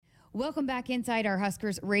Welcome back inside our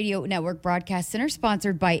Huskers Radio Network Broadcast Center,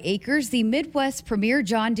 sponsored by Acres, the Midwest's premier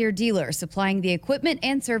John Deere dealer, supplying the equipment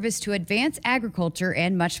and service to advance agriculture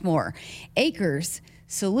and much more. Acres,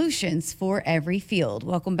 solutions for every field.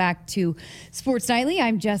 Welcome back to Sports Nightly.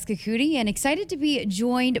 I'm Jessica Cootie and excited to be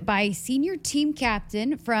joined by senior team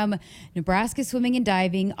captain from Nebraska Swimming and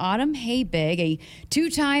Diving, Autumn Habig, a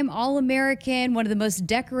two-time All-American, one of the most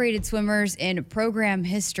decorated swimmers in program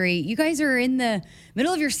history. You guys are in the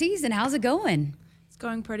middle of your season. How's it going? It's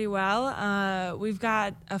going pretty well. We've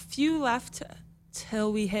got a few left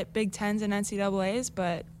till we hit Big Tens and NCAAs,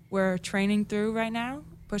 but we're training through right now,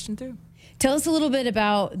 pushing through. Tell us a little bit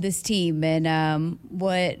about this team and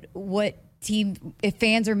what team, if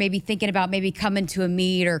fans are maybe thinking about maybe coming to a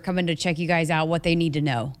meet or coming to check you guys out, what they need to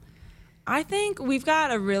know. I think we've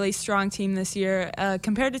got a really strong team this year.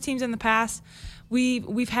 Compared to teams in the past,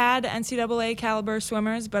 we've had NCAA caliber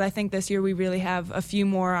swimmers, but I think this year we really have a few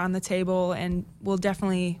more on the table, and we'll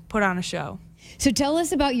definitely put on a show. So tell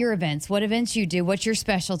us about your events. What events you do? What's your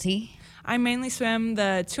specialty? I mainly swim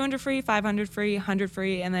the 200 free, 500 free, 100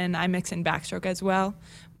 free, and then I mix in backstroke as well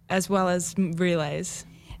as relays.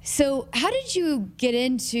 So how did you get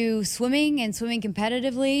into swimming and swimming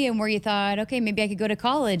competitively, and where you thought, okay, maybe I could go to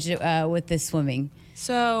college with this swimming?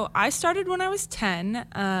 So I started when I was 10.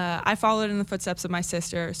 I followed in the footsteps of my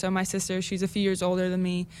sister. So my sister, she's a few years older than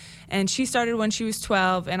me, and she started when she was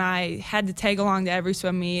 12, and I had to tag along to every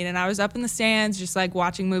swim meet, and I was up in the stands just like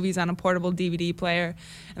watching movies on a portable DVD player,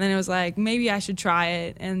 and then it was like, maybe I should try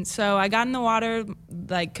it. And so I got in the water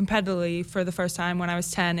like competitively for the first time when I was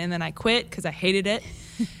 10, and then I quit because I hated it.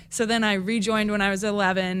 So then I rejoined when I was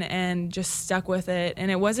 11 and just stuck with it, and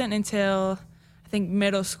it wasn't until I think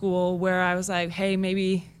middle school where I was like, hey,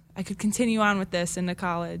 maybe I could continue on with this into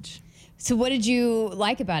college. So what did you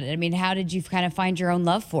like about it? I mean, how did you kind of find your own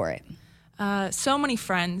love for it? So many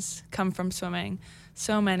friends come from swimming.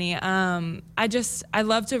 So many. I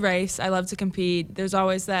love to race. I love to compete. There's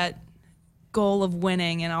always that goal of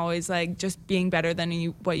winning and always like just being better than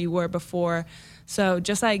what you were before. So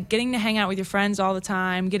just like getting to hang out with your friends all the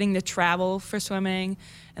time, getting to travel for swimming,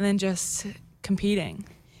 and then just competing.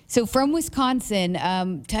 So from Wisconsin,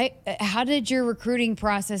 how did your recruiting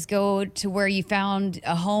process go to where you found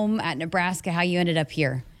a home at Nebraska, how you ended up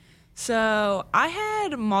here? So I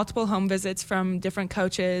had multiple home visits from different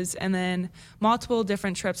coaches and then multiple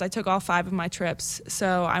different trips. I took all 5 of my trips.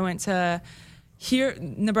 So I went to here,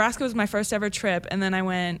 Nebraska was my first ever trip, and then I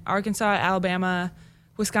went Arkansas, Alabama,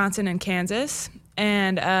 Wisconsin, and Kansas.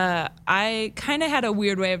 And I kind of had a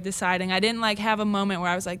weird way of deciding. I didn't like have a moment where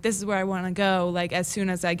I was like, this is where I want to go, like as soon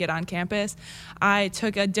as I get on campus. I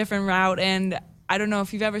took a different route, and I don't know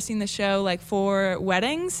if you've ever seen the show like For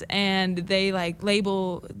Weddings, and they like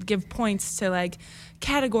give points to like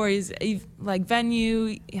categories, like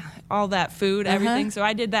venue, all that, food, everything. So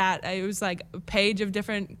I did that. It was like a page of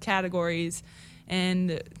different categories,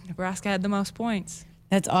 and Nebraska had the most points.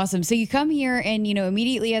 That's awesome. So you come here and,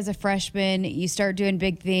 immediately as a freshman, you start doing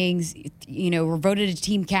big things, were voted a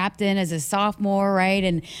team captain as a sophomore, right?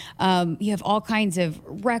 And you have all kinds of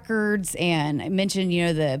records, and I mentioned,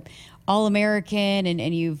 the All-American,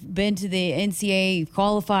 and you've been to the NCAA, you've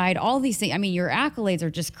qualified, all these things. I mean, your accolades are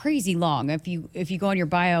just crazy long. If you go on your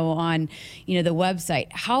bio on, the website,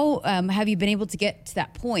 how have you been able to get to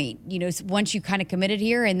that point? Once you kind of committed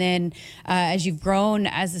here, and then as you've grown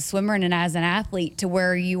as a swimmer and as an athlete to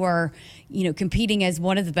where you are, competing as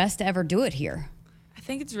one of the best to ever do it here. I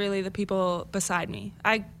think it's really the people beside me.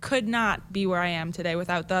 I could not be where I am today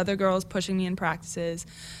without the other girls pushing me in practices.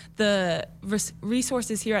 The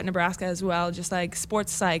resources here at Nebraska as well, just like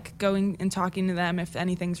sports psych, going and talking to them if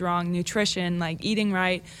anything's wrong, nutrition, like eating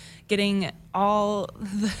right, getting all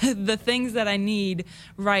the things that I need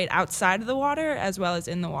right outside of the water as well as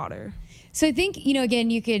in the water. So I think, again,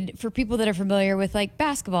 you could, for people that are familiar with like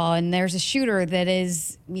basketball, and there's a shooter that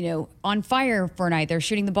is, on fire for a night, they're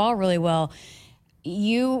shooting the ball really well.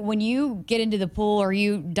 When you get into the pool or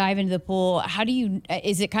you dive into the pool,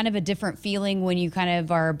 is it kind of a different feeling when you kind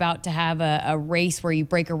of are about to have a race where you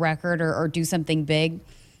break a record or do something big?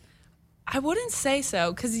 I wouldn't say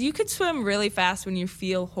so, because you could swim really fast when you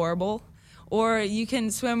feel horrible, or you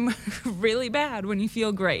can swim really bad when you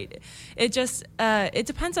feel great. It just, it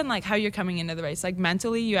depends on like how you're coming into the race. Like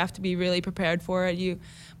mentally, you have to be really prepared for it.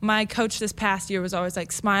 My coach this past year was always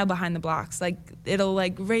like, smile behind the blocks. Like it'll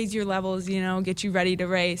like raise your levels, get you ready to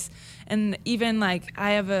race. And even like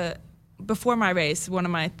before my race, one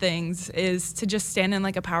of my things is to just stand in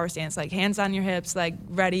like a power stance, like hands on your hips, like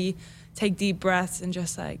ready, take deep breaths, and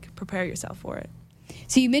just like prepare yourself for it.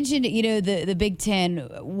 So you mentioned, the Big Ten.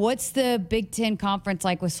 What's the Big Ten conference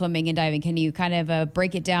like with swimming and diving? Can you kind of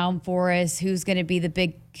break it down for us? Who's going to be the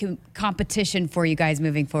big competition for you guys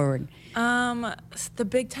moving forward? The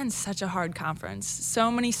Big Ten's such a hard conference.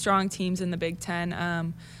 So many strong teams in the Big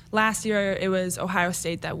Ten. Last year it was Ohio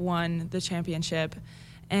State that won the championship,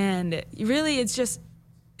 and really it's just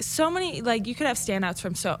so many. Like, you could have standouts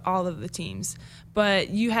from all of the teams, but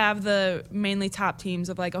you have the mainly top teams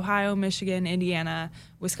of like Ohio, Michigan, Indiana,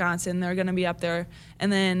 Wisconsin. They're going to be up there.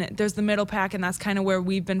 And then there's the middle pack, and that's kind of where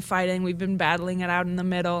we've been fighting. We've been battling it out in the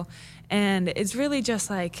middle. And it's really just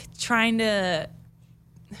like trying to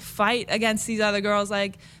fight against these other girls.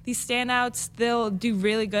 Like, these standouts, they'll do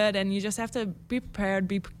really good, and you just have to be prepared,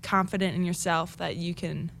 be confident in yourself that you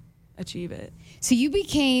can achieve it. So you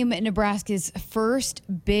became Nebraska's first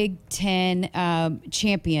Big Ten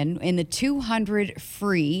champion in the 200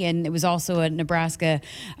 free, and it was also a Nebraska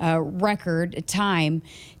record time.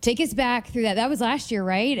 Take us back through that. That was last year,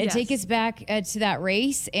 right? Yes. Take us back to that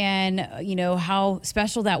race, and how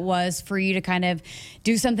special that was for you to kind of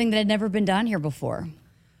do something that had never been done here before.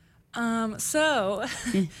 So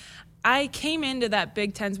I came into that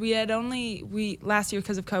Big Tens. Last year,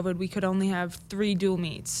 because of COVID, we could only have 3 dual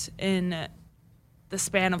meets in the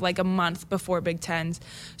span of like a month before Big Tens.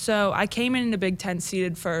 So I came into Big Ten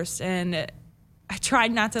seeded first, and I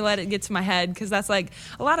tried not to let it get to my head, because that's like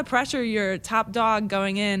a lot of pressure. You're top dog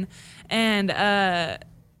going in. And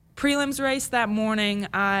prelims race that morning,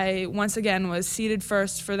 I once again was seeded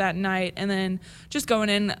first for that night. And then just going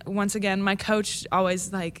in, once again, my coach always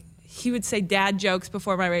he would say dad jokes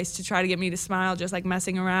before my race to try to get me to smile, just like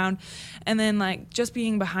messing around. And then just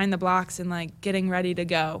being behind the blocks and getting ready to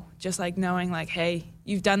go, just knowing hey,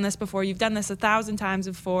 you've done this before, you've done this 1,000 times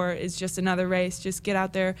before. It's just another race. Just get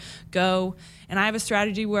out there, go. And I have a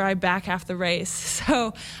strategy where I back half the race.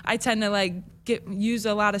 So I tend to use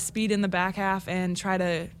a lot of speed in the back half and try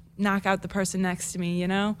to knock out the person next to me,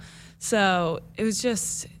 So it was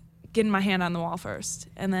just getting my hand on the wall first,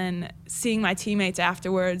 and then seeing my teammates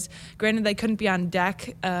afterwards. Granted, they couldn't be on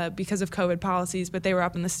deck because of COVID policies, but they were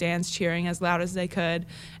up in the stands cheering as loud as they could,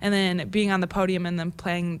 and then being on the podium and then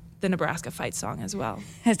playing the Nebraska fight song as well.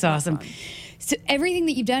 That's awesome. So everything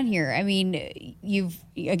that you've done here, I mean, you've,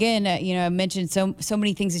 again, mentioned so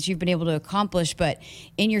many things that you've been able to accomplish, but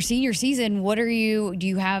in your senior season, do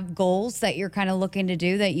you have goals that you're kind of looking to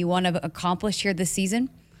do that you want to accomplish here this season?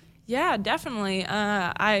 Yeah, definitely.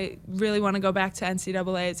 I really want to go back to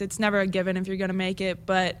NCAAs. It's never a given if you're going to make it,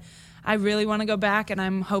 but I really want to go back, and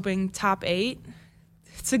I'm hoping top 8.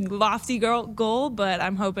 It's a lofty goal, but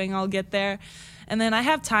I'm hoping I'll get there. And then I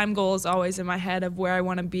have time goals always in my head of where I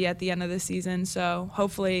want to be at the end of the season, so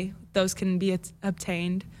hopefully those can be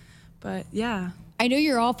obtained. But yeah. I know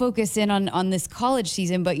you're all focused in on this college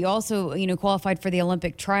season, but you also, qualified for the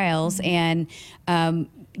Olympic trials, and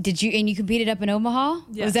you competed up in Omaha?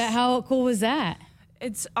 Yes. How cool was that?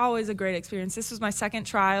 It's always a great experience. This was my second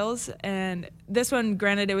trials, and this one,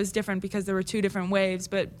 granted, it was different because there were 2 different waves,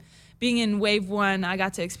 but being in wave 1, I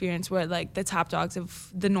got to experience what the top dogs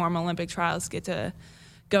of the normal Olympic trials get to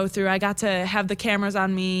go through. I got to have the cameras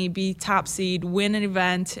on me, be top seed, win an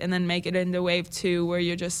event, and then make it into wave 2 where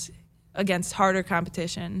you're just against harder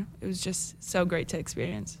competition. It was just so great to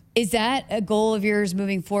experience. Is that a goal of yours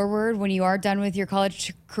moving forward when you are done with your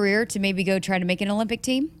college career, to maybe go try to make an Olympic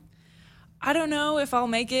team? I don't know if I'll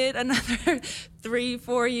make it another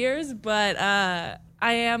 3-4 years, but I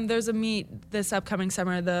am. There's a meet this upcoming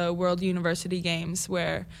summer, the World University Games,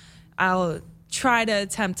 where I'll try to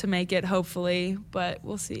attempt to make it, hopefully, but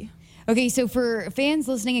we'll see. Okay, so for fans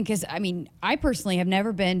listening, because I personally have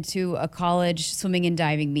never been to a college swimming and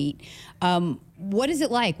diving meet. What is it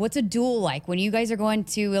like? What's a duel like when you guys are going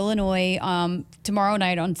to Illinois tomorrow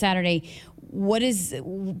night on Saturday?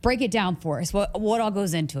 Break it down for us. What all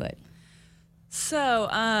goes into it? So,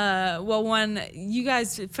 you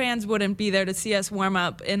guys, fans wouldn't be there to see us warm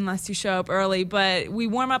up unless you show up early, but we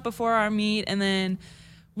warm up before our meet, and then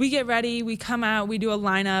we get ready, we come out, we do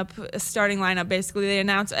a starting lineup basically. They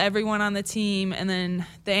announce everyone on the team, and then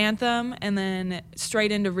the anthem, and then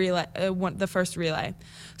straight into relay, the first relay.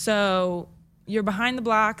 So you're behind the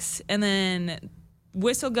blocks, and then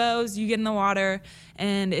whistle goes, you get in the water,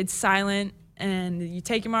 and it's silent, and you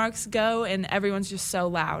take your marks, go, and everyone's just so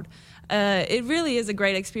loud. It really is a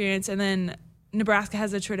great experience, and then Nebraska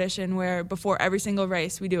has a tradition where before every single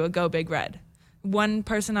race, we do a Go Big Red. One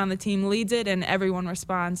person on the team leads it, and everyone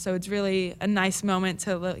responds. So it's really a nice moment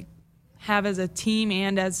to have as a team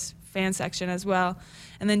and as fan section as well.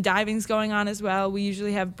 And then diving's going on as well. We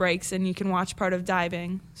usually have breaks and you can watch part of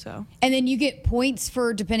diving. So. And then you get points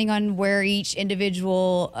for depending on where each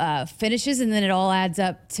individual finishes, and then it all adds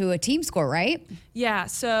up to a team score, right? Yeah,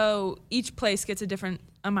 so each place gets a different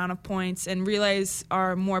amount of points, and relays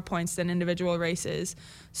are more points than individual races.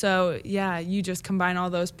 So yeah, you just combine all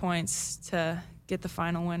those points to get the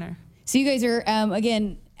final winner. So you guys are,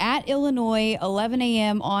 again, at Illinois, 11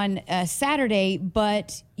 a.m. on Saturday,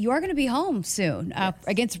 but you are going to be home soon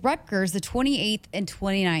against Rutgers, the 28th and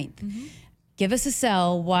 29th. Mm-hmm. Give us a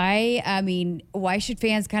sell. Why should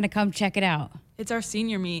fans kind of come check it out? It's our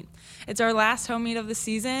senior meet. It's our last home meet of the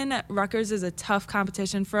season. Rutgers is a tough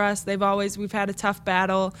competition for us. We've had a tough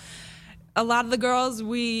battle. A lot of the girls,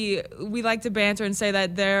 we like to banter and say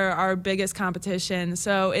that they're our biggest competition.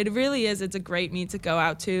 So it really is. It's a great meet to go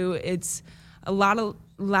out to. It's a lot of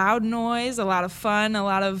loud noise, a lot of fun, a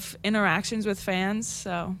lot of interactions with fans.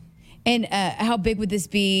 So. And how big would this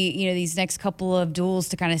be, these next couple of duels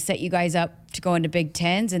to kind of set you guys up to go into Big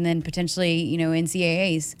Tens and then potentially,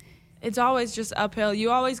 NCAAs? It's always just uphill.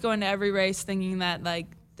 You always go into every race thinking that,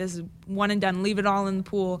 this is one and done, leave it all in the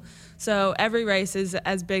pool. So every race is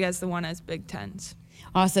as big as the one as Big Tens.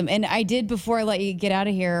 Awesome. And I did, before I let you get out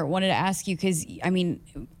of here, wanted to ask you, because, in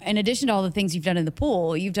addition to all the things you've done in the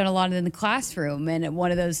pool, you've done a lot in the classroom, and one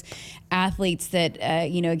of those athletes that,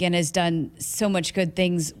 again, has done so much good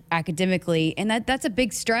things academically. And that's a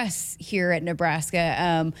big stress here at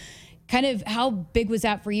Nebraska. Kind of how big was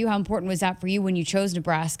that for you? How important was that for you when you chose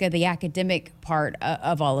Nebraska, the academic part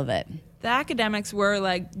of all of it? The academics were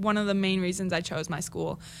one of the main reasons I chose my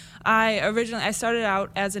school. I started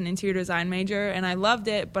out as an interior design major, and I loved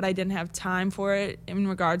it, but I didn't have time for it in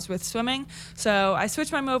regards with swimming. So I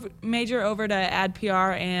switched my major over to ad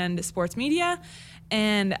PR and sports media,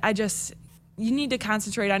 and you need to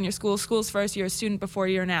concentrate on your school. School's first. You're a student before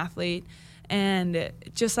you're an athlete, and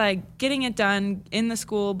just getting it done in the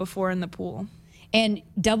school before in the pool. And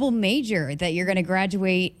double major that you're going to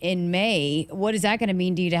graduate in May. What is that going to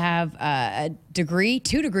mean to you to have a degree,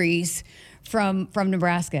 2 degrees from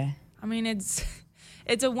Nebraska? It's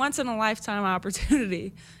a once in a lifetime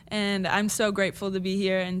opportunity, and I'm so grateful to be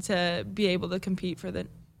here and to be able to compete for the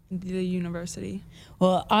university.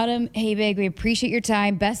 Well, Autumn Habig, we appreciate your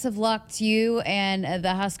time. Best of luck to you and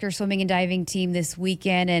the Husker swimming and diving team this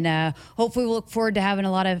weekend. And hopefully we'll look forward to having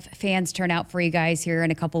a lot of fans turn out for you guys here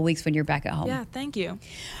in a couple of weeks when you're back at home. Yeah, thank you.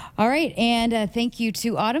 All right. And thank you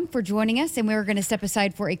to Autumn for joining us. And we're going to step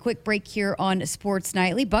aside for a quick break here on Sports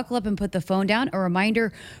Nightly. Buckle up and put the phone down. A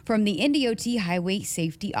reminder from the NDOT Highway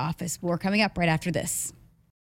Safety Office. More coming up right after this.